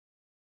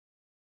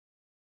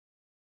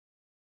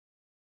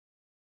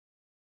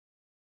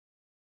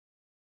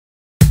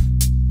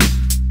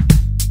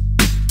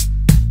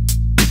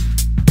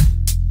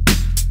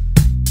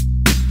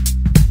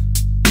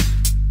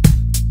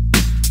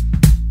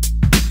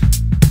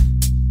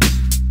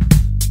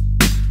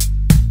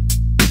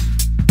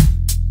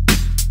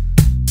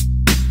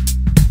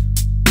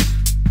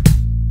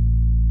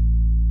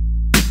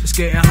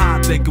getting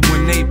hot, thinking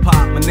when they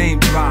pop, my name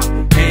drop.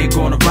 Ain't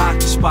gonna rock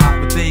the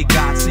spot, but they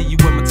got. See you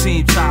in my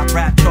team top,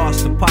 rap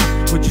charts to pop.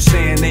 What you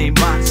saying ain't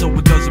mine, so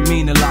it doesn't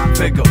mean a lot.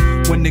 Bigger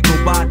when they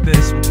go by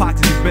this, my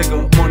pockets are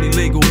bigger. Money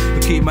legal, to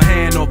keep my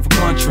hand off a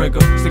gun trigger.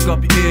 Stick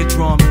up your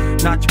eardrum,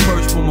 not your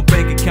purse for my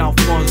bank account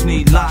funds.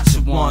 Need lots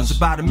of ones,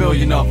 about 1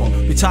 million of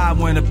them. Retired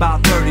when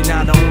about 30,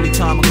 now the only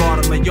time I guard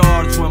up my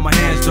yard is when my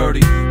hands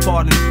dirty.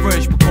 Pardon the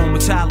French, become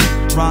metallic.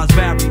 Rhymes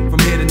vary from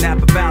here to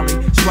Napa Valley.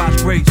 Scratch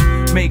grapes,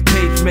 make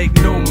tapes, make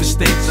no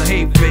mistakes. I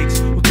hate fakes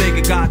who think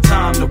I got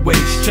time to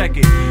waste. Check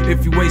it,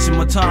 if you wasting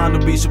my time,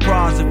 don't be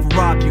surprised if I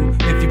rob you.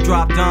 If you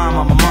drop dime,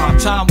 I'm a mob.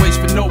 Time waits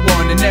for no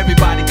one, and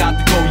everybody got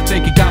to go. You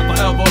think you got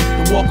forever,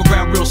 then walk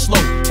around real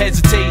slow.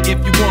 Hesitate if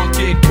you want,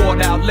 get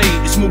caught out late.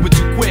 It's moving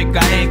too quick,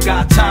 I ain't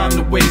got time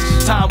to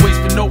waste. Time waits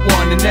for no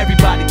one, and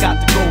everybody got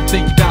to go.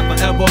 Think you got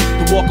forever,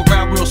 then walk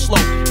around real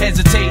slow.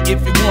 Hesitate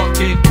if you want,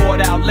 get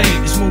caught out late.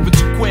 It's moving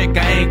too quick,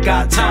 I ain't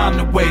got time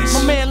to waste.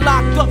 My man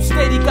locked up,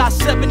 steady, got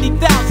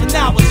 70,000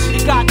 hours.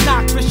 He got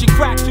knocked, fishing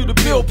crack through the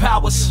bill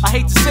powers. I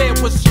hate to say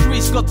it was the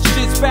streets, got the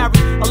shit's buried.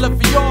 I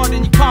left your yard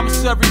in your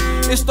commissary.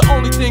 It's the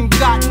only thing you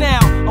got now.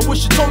 I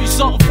wish I told you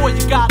something before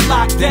you got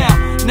locked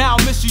down. Now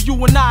I miss you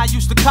and I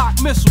used to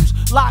cock missiles,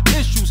 lock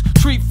issues,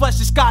 treat flesh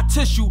as got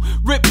tissue.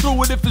 Rip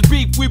through it if it's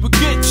beef, we would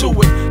get to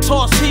it.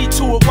 Toss heat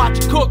to it, watch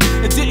it cook,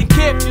 and didn't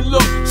care if you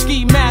look.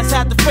 Ski mask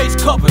had the face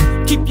covered.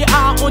 Keep your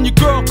eye on your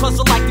girl, cause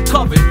I like to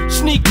covet.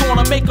 Sneak on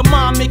her, make her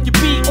mind, make you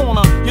beat on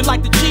her. You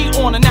like to cheat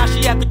on her, now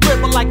she at the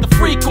crib, I like the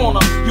freak on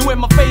her. You in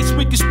my face,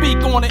 we can speak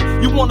on it.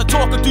 You wanna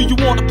talk or do you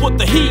wanna put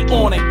the heat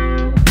on it?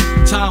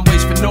 Time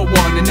waits for no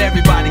one, and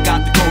everybody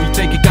got to go. You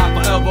think you got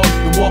forever,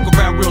 then walk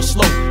around real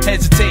slow.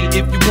 Hesitate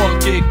if you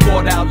want, get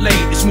caught out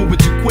late. It's moving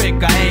too quick,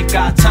 I ain't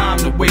got time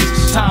to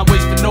waste. Time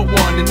waits for no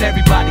one, and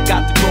everybody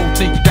got to go.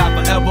 Think you got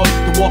forever,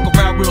 then walk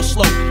around real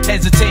slow.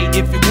 Hesitate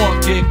if you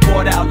want, get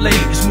caught out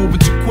late. It's moving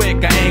too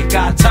quick, I ain't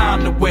got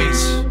time to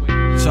waste.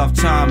 Tough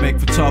time make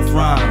for tough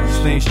rhymes.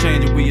 Things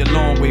changing, we a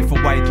long way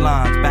from white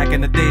lines. Back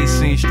in the day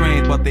seemed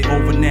strange, but they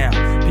over now.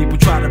 People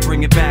try to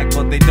bring it back,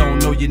 but they don't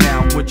know you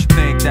now. What you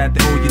think that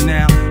they owe you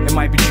now? It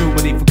might be true,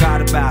 but they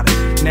forgot about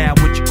it. Now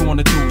what you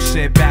gonna do?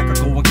 Sit back or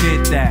go and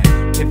get that.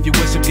 If you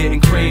wish I'm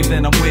getting cream,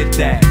 then I'm with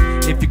that.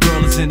 If your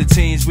girl is in the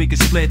teens, we can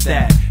split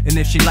that. And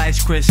if she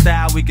likes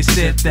Crystal, we can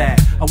sip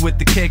that. I'm with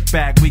the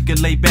kickback, we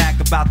can lay back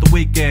about the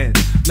weekend.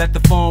 Let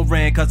the phone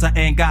ring, cause I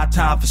ain't got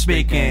time for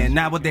speaking.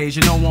 Nowadays,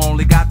 you know I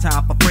only got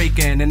time for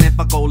freaking. And if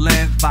I go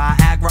length,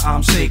 Viagra,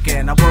 I'm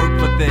seeking. I work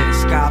for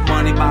this, got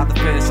money by the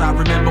fist. I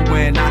remember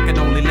when I could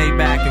only lay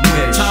back and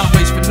wish. Time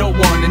waits for no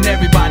one, and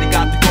everybody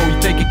got to go.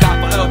 You think you got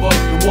forever,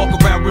 then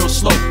walk around real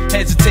slow.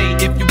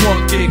 Hesitate if you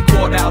want, get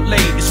caught out late.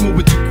 It's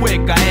moving too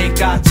quick, I ain't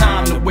got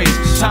time to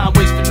waste. Time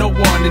waits for no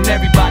one, and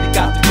everybody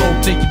got to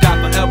go. Think you got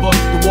forever,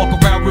 then walk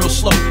around real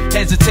slow.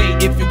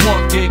 Hesitate if you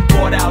want, get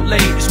caught out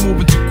late. It's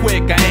moving too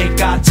quick, I ain't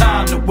got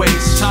time to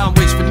waste. Time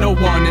waits for no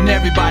one, and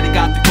everybody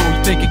got to go.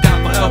 You think you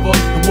got forever,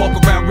 then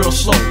walk around real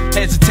slow.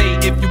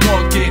 Hesitate if you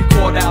want, get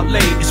caught out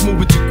late. It's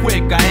moving too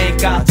quick, I ain't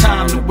got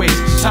time to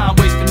waste. Time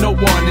waits for no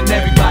one, and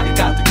everybody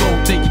got to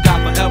go. Think you got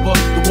forever,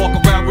 then walk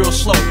around real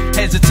slow.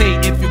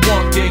 Hesitate if you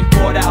want, get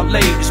caught out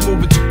late. It's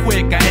moving too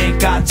quick, I ain't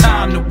got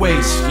time to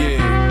waste. Yeah.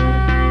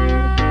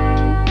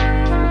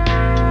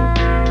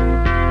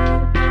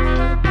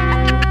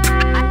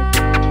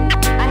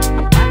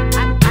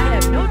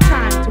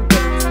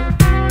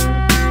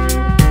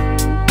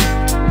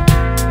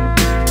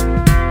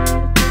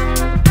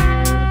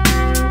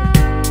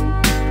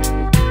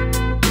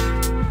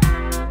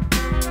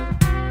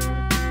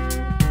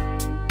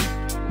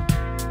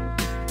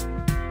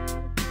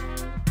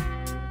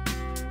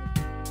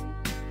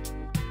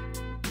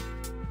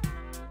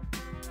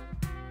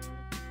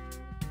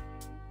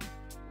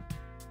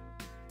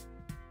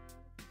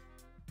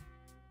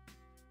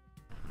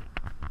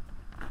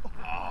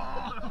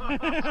 Ha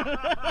ha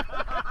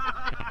ha ha!